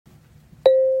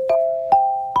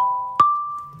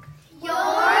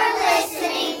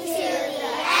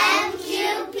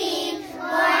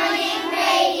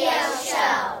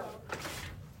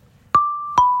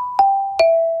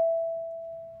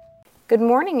Good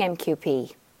morning,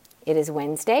 MQP. It is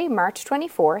Wednesday, March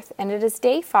 24th, and it is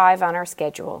day 5 on our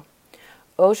schedule.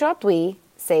 Aujourd'hui,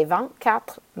 c'est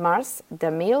 24 mars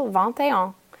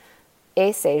 2021,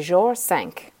 et c'est jour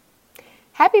 5.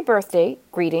 Happy birthday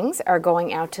greetings are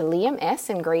going out to Liam S.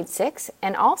 in grade 6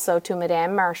 and also to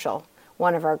Madame Marshall,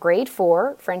 one of our grade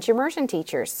 4 French immersion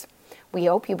teachers. We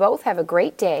hope you both have a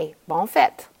great day. Bonne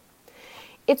fête!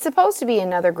 It's supposed to be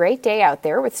another great day out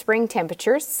there with spring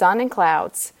temperatures, sun and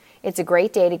clouds. It's a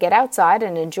great day to get outside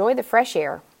and enjoy the fresh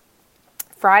air.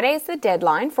 Friday is the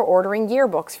deadline for ordering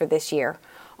yearbooks for this year.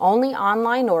 Only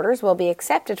online orders will be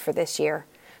accepted for this year.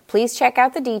 Please check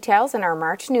out the details in our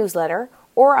March newsletter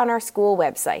or on our school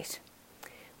website.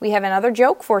 We have another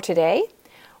joke for today.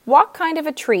 What kind of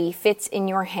a tree fits in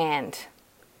your hand?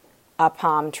 A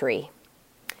palm tree.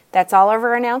 That's all of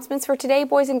our announcements for today,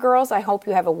 boys and girls. I hope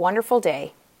you have a wonderful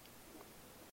day.